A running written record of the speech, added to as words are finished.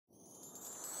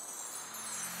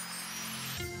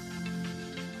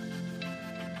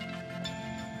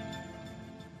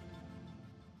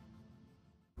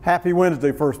Happy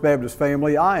Wednesday, First Baptist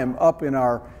family. I am up in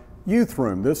our youth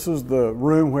room. This is the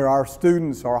room where our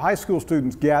students, our high school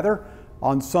students, gather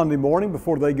on Sunday morning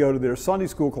before they go to their Sunday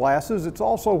school classes. It's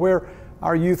also where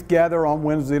our youth gather on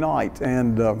Wednesday night.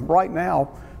 And right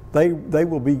now, they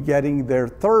will be getting their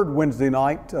third Wednesday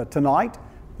night tonight.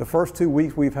 The first 2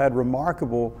 weeks we've had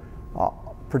remarkable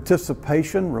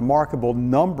participation, remarkable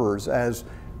numbers as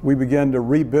we begin to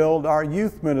rebuild our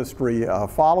youth ministry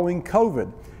following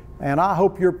COVID. And I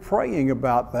hope you're praying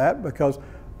about that, because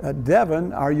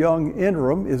Devin, our young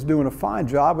interim, is doing a fine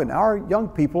job, and our young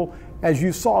people, as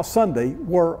you saw Sunday,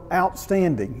 were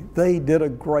outstanding. They did a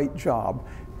great job.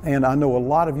 And I know a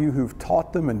lot of you who've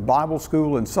taught them in Bible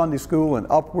school and Sunday school and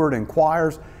Upward and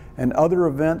choirs and other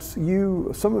events.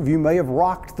 Some of you may have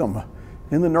rocked them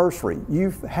in the nursery.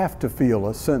 You have to feel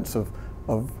a sense of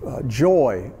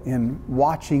joy in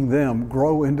watching them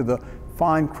grow into the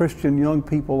fine Christian young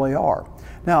people they are.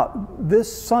 Now,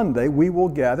 this Sunday we will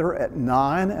gather at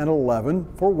 9 and 11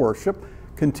 for worship.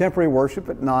 Contemporary worship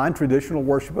at 9, traditional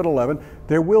worship at 11.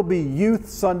 There will be youth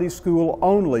Sunday school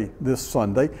only this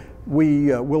Sunday. We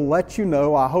will let you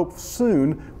know, I hope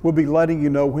soon, we'll be letting you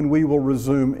know when we will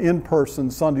resume in-person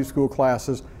Sunday school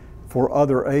classes for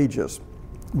other ages.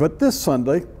 But this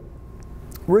Sunday,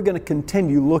 we're going to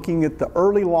continue looking at the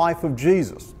early life of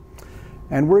Jesus.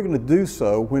 And we're going to do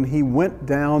so when he went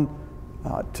down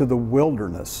to the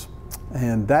wilderness.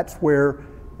 And that's where,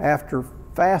 after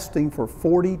fasting for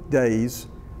 40 days,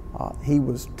 he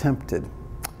was tempted.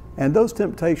 And those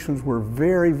temptations were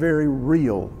very, very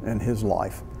real in his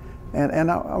life.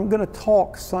 And I'm going to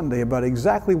talk Sunday about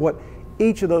exactly what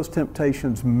each of those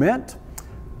temptations meant,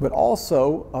 but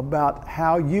also about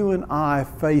how you and I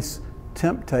face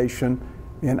temptation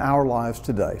in our lives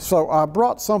today. So I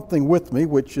brought something with me,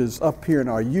 which is up here in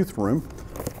our youth room.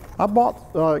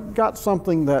 I got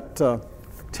something that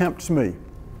tempts me.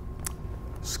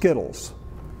 Skittles.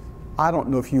 I don't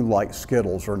know if you like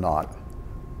Skittles or not,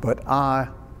 but I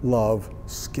love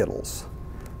Skittles.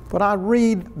 But I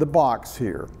read the box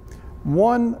here.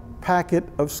 One packet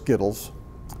of Skittles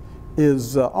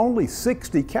is only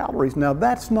 60 calories. Now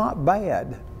that's not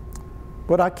bad,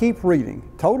 but I keep reading.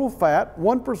 Total fat,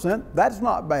 1%, that's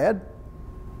not bad.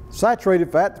 Saturated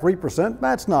fat, 3%,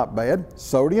 that's not bad.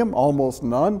 Sodium, almost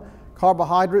none.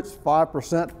 Carbohydrates,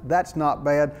 5%, that's not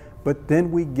bad. But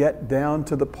then we get down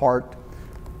to the part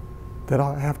that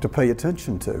I have to pay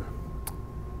attention to.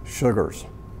 Sugars.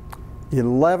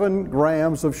 11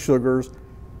 grams of sugars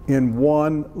in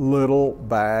one little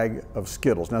bag of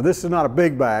Skittles. Now this is not a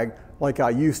big bag like I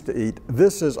used to eat.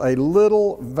 This is a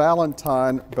little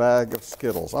Valentine bag of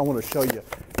Skittles. I want to show you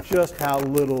just how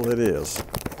little it is.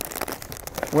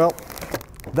 Well,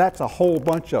 that's a whole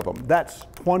bunch of them. That's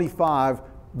 25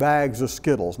 bags of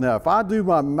Skittles. Now, if I do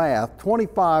my math,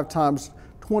 25 times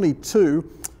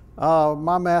 22,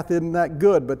 my math isn't that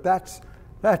good, but that's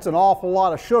an awful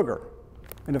lot of sugar.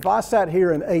 And if I sat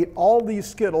here and ate all these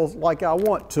Skittles like I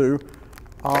want to,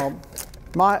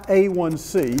 my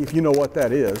A1C, if you know what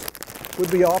that is, would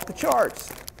be off the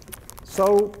charts.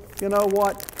 So, you know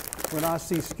what? When I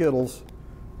see Skittles,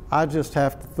 I just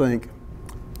have to think,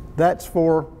 that's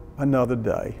for another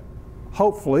day.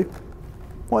 Hopefully,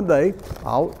 one day,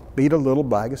 I'll eat a little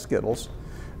bag of Skittles.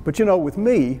 But you know, with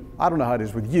me, I don't know how it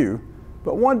is with you,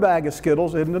 but one bag of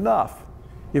Skittles isn't enough.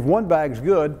 If one bag's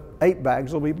good, 8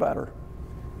 bags will be better.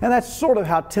 And that's sort of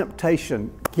how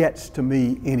temptation gets to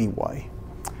me anyway.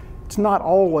 It's not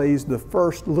always the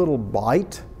first little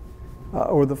bite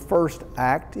or the first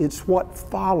act, it's what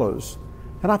follows.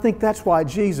 And I think that's why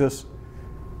Jesus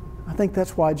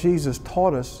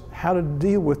taught us how to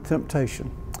deal with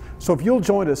temptation. So if you'll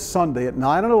join us Sunday at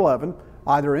 9 and 11,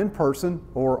 either in person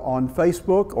or on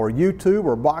Facebook or YouTube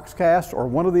or Boxcast or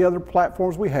one of the other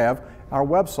platforms we have, our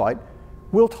website,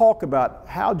 we'll talk about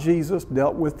how Jesus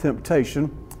dealt with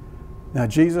temptation. Now,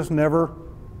 Jesus never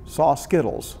saw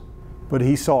Skittles, but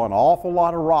he saw an awful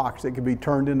lot of rocks that could be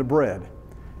turned into bread.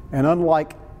 And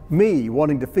unlike me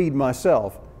wanting to feed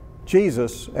myself,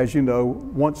 Jesus, as you know,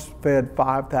 once fed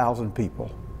 5,000 people.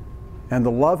 And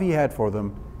the love he had for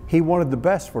them, he wanted the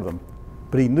best for them,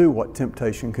 but he knew what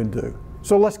temptation can do.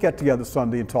 So let's get together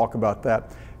Sunday and talk about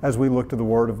that as we look to the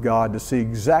Word of God to see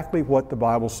exactly what the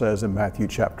Bible says in Matthew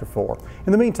chapter 4.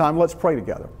 In the meantime, let's pray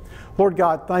together. Lord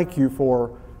God, thank you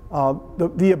for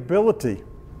the ability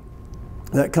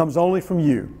that comes only from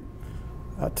you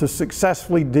to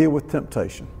successfully deal with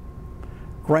temptation.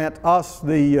 Grant us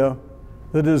the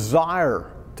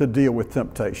desire to deal with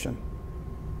temptation,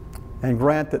 and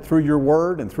grant that through your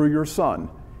Word and through your Son,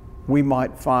 we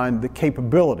might find the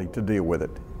capability to deal with it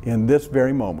in this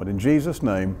very moment. In Jesus'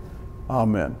 name,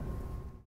 amen.